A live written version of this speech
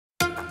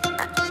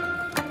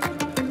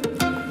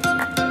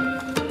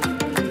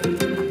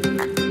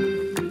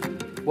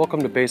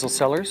Welcome to Basel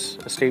Cellars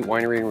Estate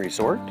Winery and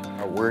Resort.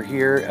 We're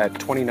here at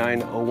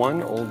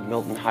 2901 Old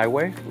Milton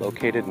Highway,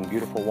 located in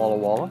beautiful Walla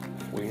Walla.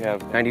 We have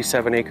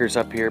 97 acres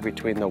up here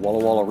between the Walla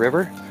Walla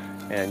River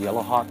and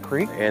Yellowhawk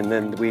Creek. And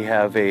then we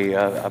have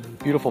a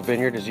beautiful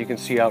vineyard, as you can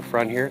see out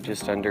front here,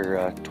 just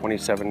under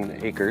 27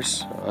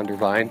 acres under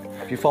vine.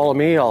 If you follow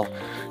me, I'll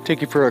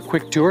take you for a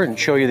quick tour and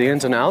show you the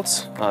ins and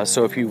outs.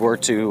 So if you were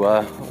to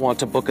want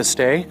to book a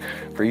stay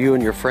for you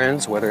and your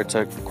friends, whether it's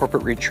a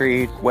corporate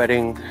retreat,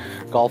 wedding,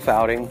 golf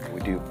outing, we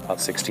do about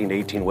 16 to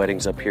 18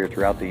 weddings up here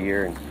throughout the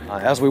year. And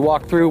as we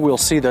walk through, we'll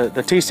see the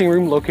tasting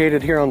room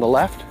located here on the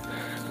left.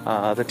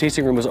 The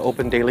tasting room is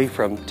open daily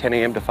from 10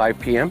 a.m. to 5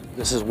 p.m.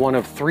 This is one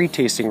of 3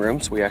 tasting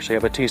rooms. We actually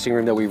have a tasting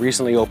room that we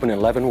recently opened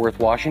in Leavenworth,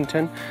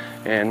 Washington,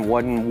 and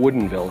one in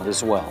Woodinville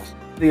as well.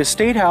 The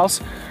estate house,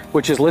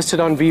 which is listed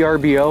on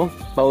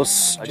VRBO,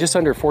 boasts just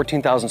under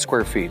 14,000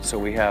 square feet. So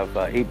we have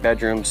 8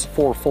 bedrooms,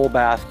 4 full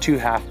bath, 2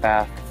 half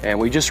bath, and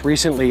we just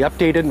recently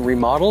updated and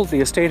remodeled the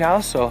estate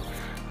house. So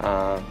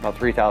about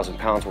 3,000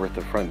 pounds worth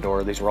of front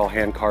door. These were all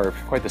hand carved,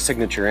 quite the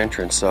signature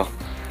entrance. So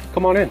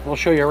come on in, we'll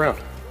show you around.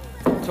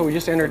 So we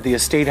just entered the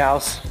estate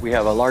house. We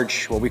have a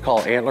large, what we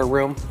call antler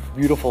room.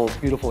 Beautiful,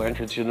 beautiful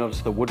entrance. You'll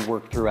notice the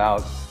woodwork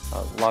throughout.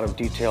 A lot of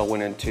detail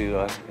went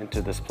into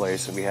this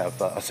place, and we have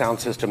a sound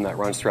system that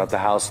runs throughout the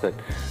house that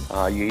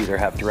you either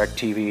have direct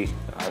TV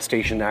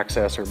station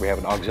access, or we have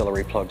an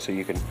auxiliary plug so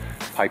you can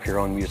pipe your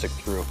own music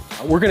through.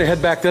 We're gonna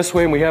head back this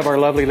way, and we have our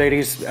lovely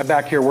ladies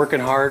back here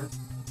working hard.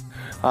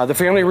 The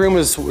family room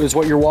is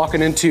what you're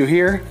walking into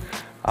here.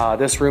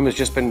 This room has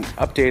just been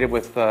updated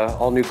with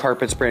all new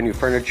carpets, brand new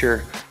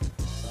furniture.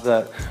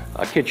 The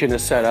kitchen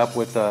is set up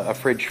with a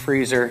fridge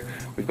freezer.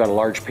 We've got a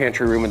large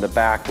pantry room in the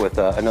back with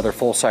another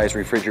full-size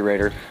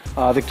refrigerator.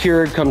 The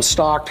Keurig comes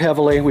stocked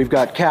heavily. We've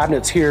got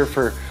cabinets here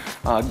for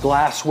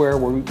glassware,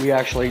 where we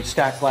actually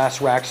stack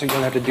glass racks so you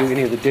don't have to do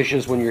any of the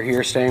dishes when you're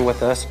here staying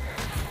with us.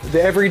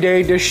 The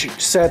everyday dish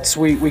sets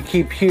we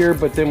keep here,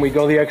 but then we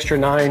go the extra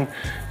 9.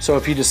 So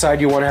if you decide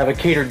you want to have a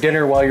catered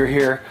dinner while you're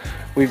here,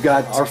 we've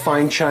got our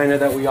fine china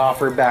that we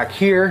offer back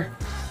here.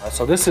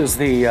 So this is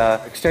the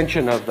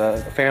extension of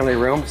the family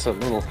room. It's a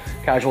little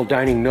casual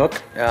dining nook,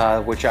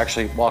 which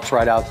actually walks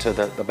right out to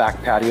the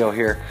back patio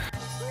here.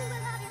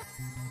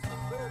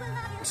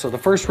 So the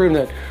first room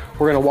that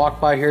we're gonna walk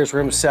by here is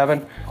room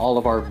 7. All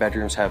of our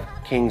bedrooms have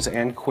kings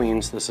and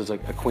queens. This is a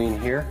queen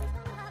here.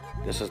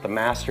 This is the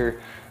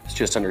master. It's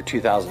just under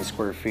 2,000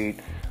 square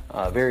feet.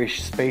 Very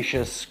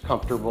spacious,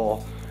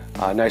 comfortable.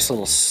 Nice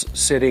little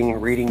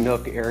sitting, reading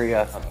nook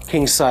area.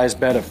 King size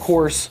bed, of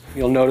course.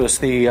 You'll notice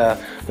the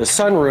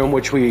sunroom,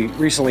 which we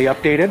recently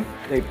updated.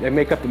 They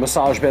make up the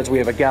massage beds. We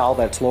have a gal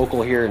that's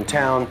local here in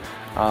town.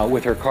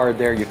 With her card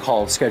there, you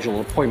call, schedule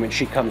an appointment.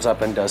 She comes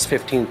up and does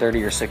 15,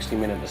 30, or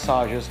 60-minute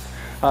massages.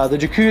 The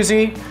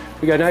jacuzzi,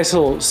 we got a nice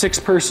little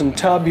 6-person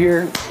tub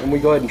here, and we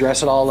go ahead and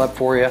dress it all up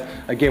for you.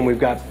 Again, we've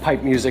got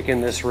pipe music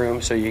in this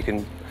room, so you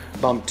can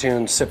bump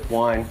tunes, sip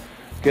wine,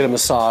 get a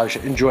massage,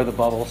 enjoy the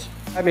bubbles.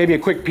 Maybe a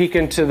quick peek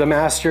into the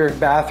master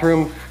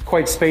bathroom,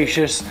 quite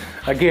spacious.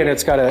 Again,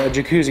 it's got a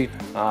jacuzzi.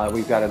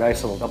 We've got a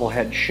nice little double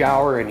head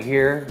shower in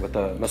here with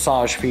a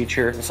massage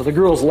feature. So the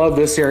girls love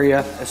this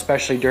area,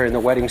 especially during the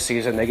wedding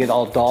season. They get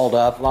all dolled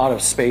up, a lot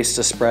of space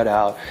to spread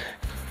out.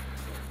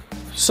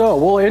 So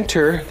we'll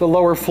enter the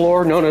lower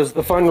floor, known as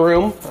the fun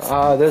room.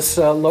 This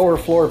lower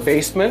floor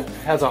basement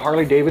has a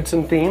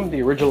Harley-Davidson theme.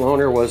 The original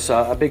owner was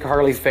a big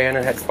Harley fan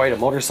and had quite a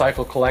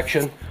motorcycle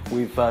collection.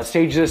 We've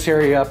staged this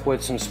area up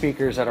with some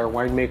speakers that our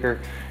winemaker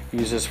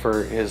uses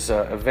for his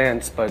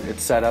events, but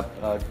it's set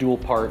up dual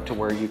part to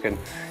where you can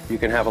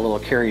have a little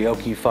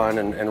karaoke fun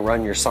and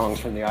run your songs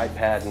from the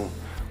iPad and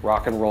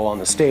rock and roll on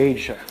the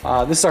stage.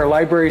 This is our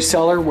library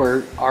cellar,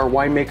 where our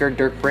winemaker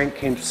Dirk Brink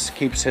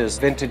keeps his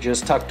vintages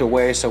tucked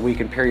away so we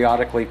can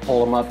periodically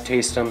pull them up,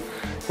 taste them.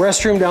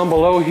 Restroom down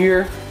below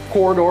here.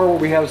 Corridor where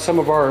we have some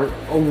of our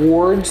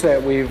awards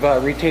that we've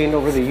retained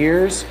over the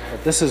years.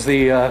 This is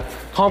the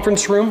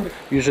conference room.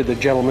 Usually the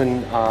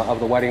gentlemen of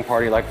the wedding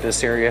party like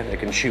this area. They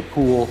can shoot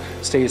pool,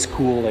 stays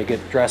cool, they get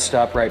dressed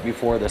up right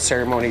before the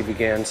ceremony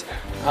begins.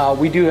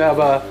 We do have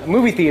a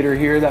movie theater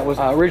here that was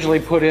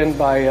originally put in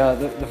by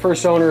the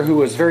first owner, who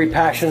was very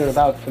passionate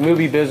about the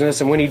movie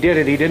business, and when he did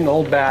it, he didn't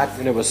hold back,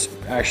 and it was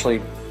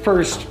actually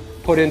first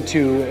put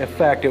into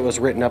effect. It was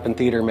written up in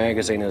Theater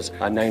Magazine as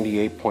a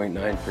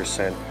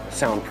 98.9%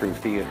 soundproof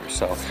theater.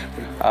 So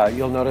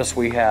you'll notice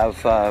we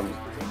have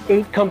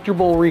 8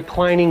 comfortable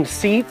reclining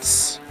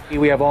seats.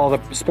 We have all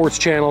the sports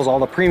channels, all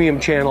the premium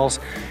channels,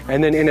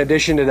 and then in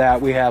addition to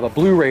that, we have a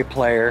Blu-ray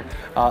player.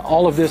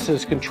 All of this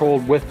is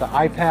controlled with the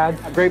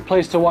iPad. A great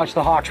place to watch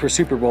the Hawks for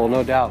Super Bowl,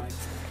 no doubt.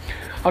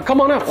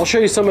 Come on up, I'll show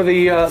you some of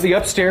the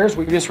upstairs.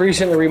 We just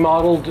recently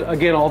remodeled,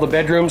 again, all the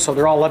bedrooms, so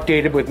they're all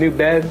updated with new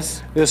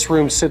beds. This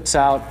room sits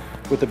out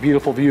with a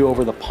beautiful view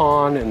over the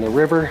pond and the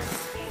river.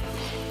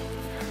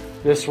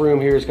 This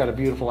room here has got a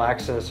beautiful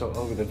access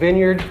over the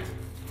vineyard.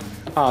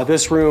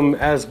 This room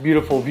has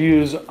beautiful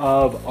views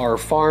of our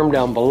farm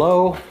down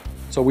below.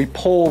 So we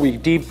pull, we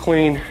deep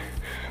clean,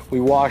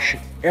 we wash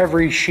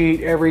every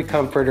sheet, every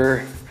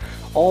comforter,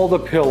 all the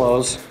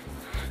pillows.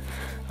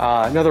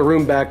 Another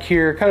room back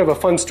here. Kind of a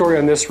fun story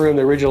on this room.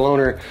 The original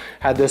owner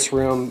had this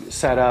room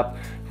set up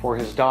for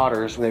his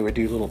daughters when they would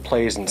do little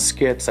plays and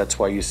skits. That's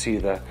why you see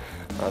the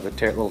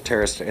little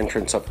terraced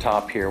entrance up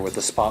top here with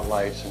the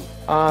spotlights.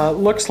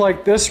 Looks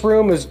like this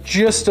room is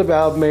just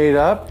about made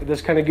up.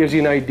 This kind of gives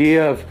you an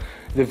idea of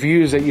the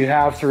views that you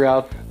have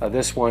throughout.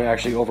 This one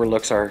actually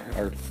overlooks our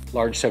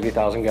large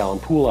 70,000 gallon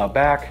pool out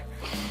back.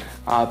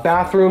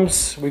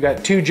 Bathrooms, we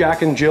got 2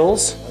 Jack and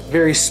Jills,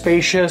 very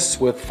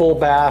spacious with full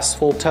baths,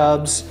 full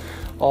tubs,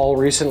 all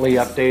recently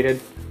updated.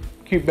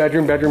 Cute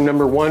bedroom, bedroom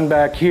number 1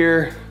 back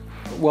here,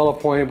 well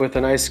appointed with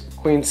a nice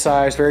queen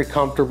size, very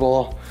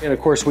comfortable. And of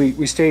course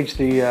we staged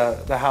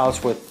the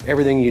house with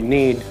everything you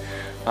need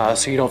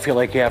so you don't feel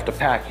like you have to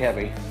pack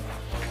heavy.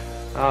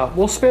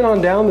 We'll spin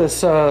on down this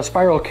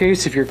spiral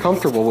case if you're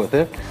comfortable with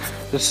it.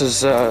 This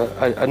is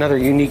another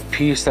unique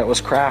piece that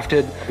was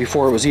crafted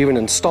before it was even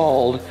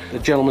installed. The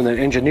gentleman that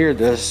engineered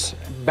this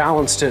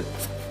balanced it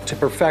to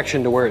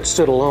perfection to where it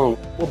stood alone.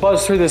 We'll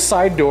buzz through this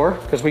side door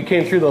because we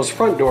came through those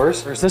front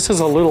doors. This is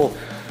a little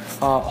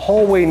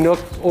hallway nook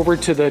over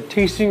to the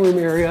tasting room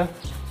area.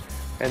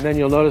 And then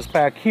you'll notice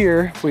back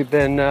here, we've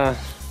been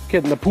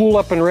getting the pool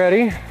up and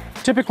ready.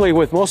 Typically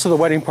with most of the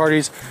wedding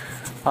parties,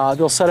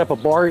 they'll set up a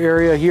bar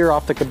area here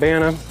off the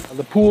cabana.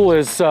 The pool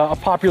is a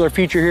popular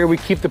feature here. We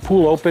keep the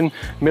pool open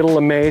middle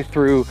of May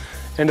through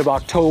end of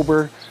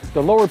October.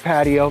 The lower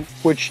patio,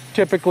 which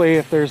typically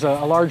if there's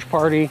a large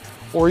party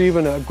or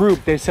even a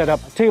group, they set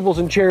up tables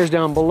and chairs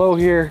down below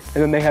here,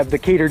 and then they have the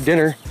catered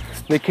dinner.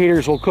 The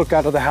caterers will cook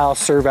out of the house,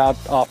 serve out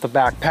off the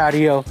back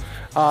patio.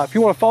 If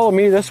you want to follow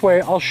me this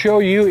way, I'll show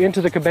you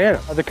into the cabana.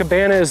 The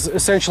cabana is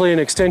essentially an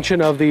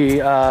extension of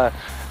the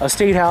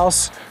estate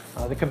house.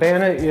 The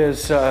cabana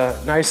is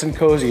nice and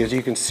cozy, as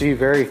you can see,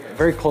 very,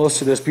 very close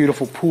to this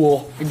beautiful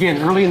pool.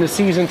 Again, early in the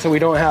season, so we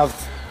don't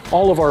have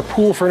all of our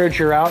pool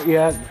furniture out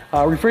yet.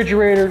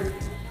 Refrigerator,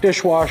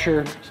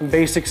 dishwasher, some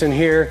basics in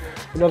here.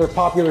 Another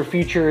popular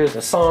feature is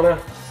the sauna.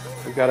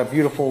 We've got a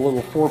beautiful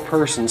little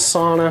 4-person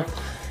sauna.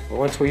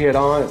 Once we hit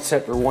on, it's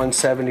set for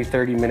 170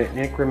 30-minute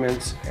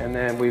increments. And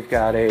then we've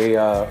got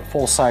a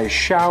full-size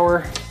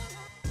shower.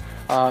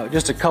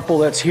 Just a couple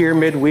that's here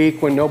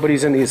midweek when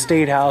nobody's in the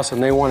estate house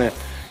and they want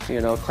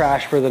to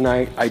crash for the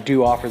night. I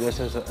do offer this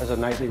as a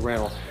nightly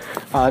rental.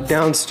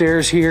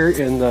 Downstairs here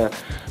in the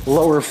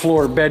lower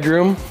floor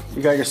bedroom,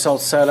 you got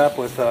yourself set up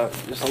with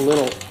just a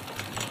little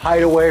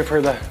hideaway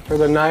for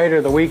the night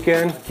or the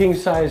weekend. King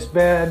size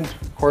bed.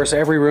 Of course,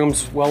 every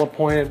room's well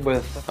appointed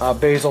with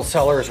Basel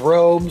Cellars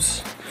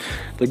robes.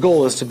 The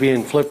goal is to be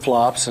in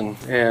flip-flops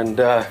and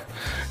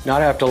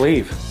not have to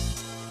leave.